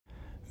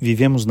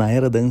Vivemos na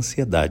era da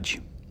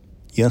ansiedade.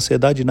 E a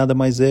ansiedade nada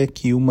mais é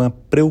que uma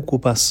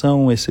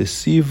preocupação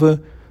excessiva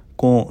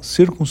com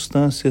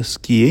circunstâncias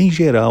que, em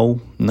geral,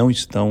 não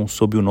estão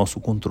sob o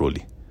nosso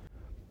controle.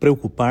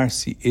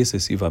 Preocupar-se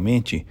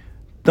excessivamente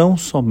tão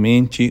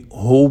somente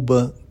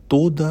rouba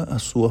toda a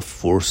sua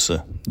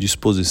força,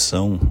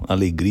 disposição,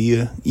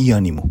 alegria e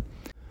ânimo.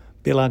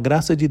 Pela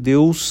graça de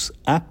Deus,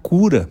 há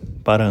cura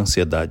para a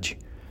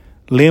ansiedade.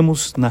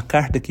 Lemos na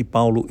carta que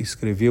Paulo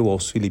escreveu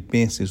aos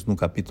Filipenses, no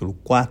capítulo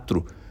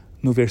 4,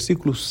 no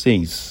versículo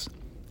 6,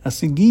 a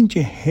seguinte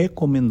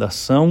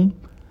recomendação,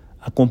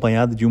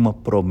 acompanhada de uma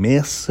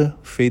promessa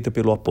feita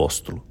pelo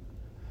apóstolo: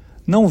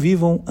 não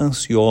vivam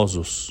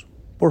ansiosos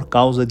por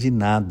causa de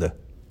nada.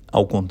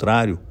 Ao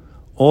contrário,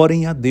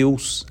 orem a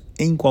Deus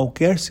em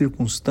qualquer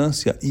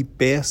circunstância e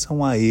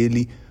peçam a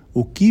Ele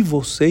o que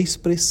vocês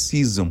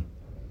precisam.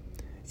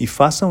 E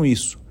façam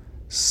isso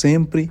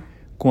sempre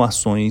com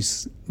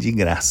ações de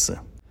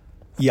graça.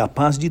 E a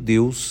paz de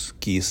Deus,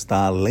 que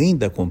está além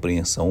da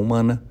compreensão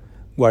humana,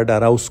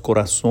 guardará os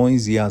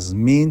corações e as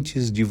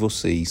mentes de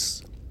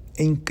vocês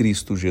em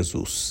Cristo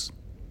Jesus.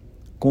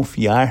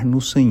 Confiar no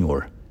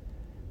Senhor.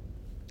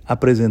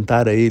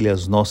 Apresentar a Ele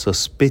as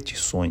nossas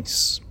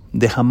petições.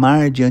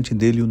 Derramar diante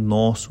dele o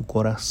nosso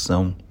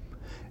coração.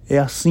 É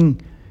assim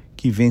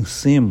que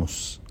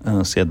vencemos a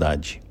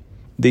ansiedade,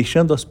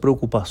 deixando as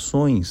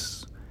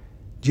preocupações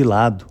de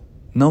lado,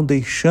 não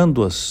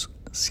deixando-as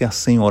se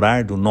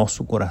assenhorar do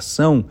nosso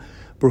coração,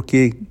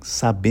 porque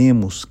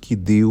sabemos que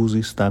Deus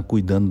está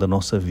cuidando da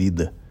nossa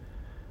vida.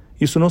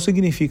 Isso não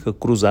significa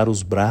cruzar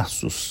os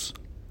braços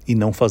e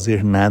não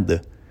fazer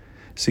nada.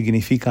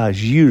 Significa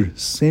agir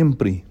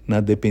sempre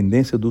na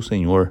dependência do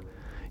Senhor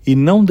e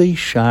não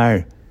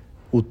deixar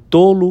o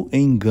tolo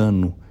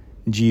engano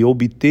de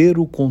obter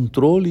o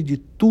controle de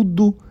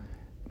tudo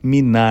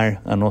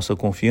minar a nossa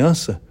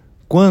confiança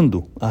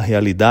quando a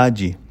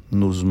realidade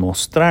nos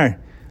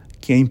mostrar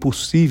que é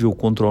impossível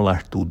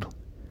controlar tudo.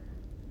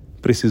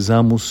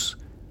 Precisamos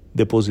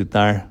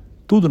depositar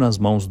tudo nas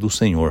mãos do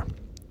Senhor.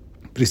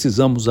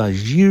 Precisamos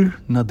agir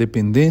na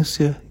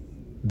dependência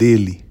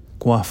dele,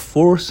 com a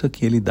força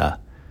que ele dá.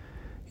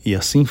 E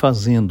assim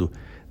fazendo,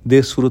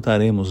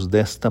 desfrutaremos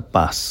desta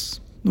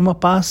paz. Uma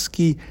paz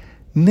que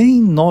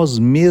nem nós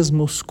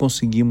mesmos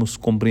conseguimos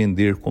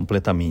compreender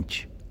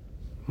completamente,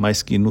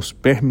 mas que nos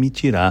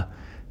permitirá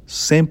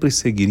sempre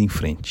seguir em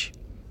frente.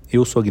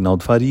 Eu sou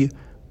Aguinaldo Faria,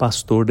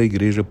 pastor da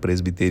Igreja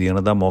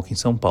Presbiteriana da Moca, em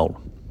São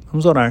Paulo.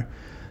 Vamos orar.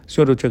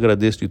 Senhor, eu te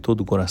agradeço de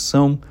todo o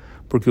coração,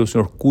 porque o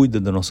Senhor cuida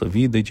da nossa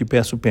vida e te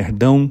peço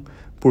perdão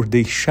por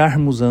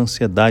deixarmos a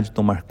ansiedade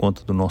tomar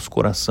conta do nosso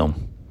coração.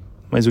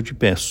 Mas eu te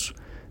peço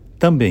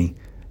também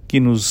que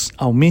nos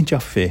aumente a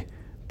fé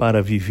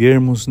para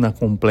vivermos na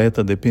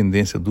completa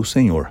dependência do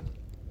Senhor.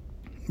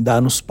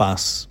 Dá-nos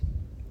paz.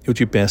 Eu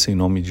te peço em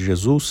nome de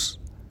Jesus.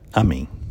 Amém.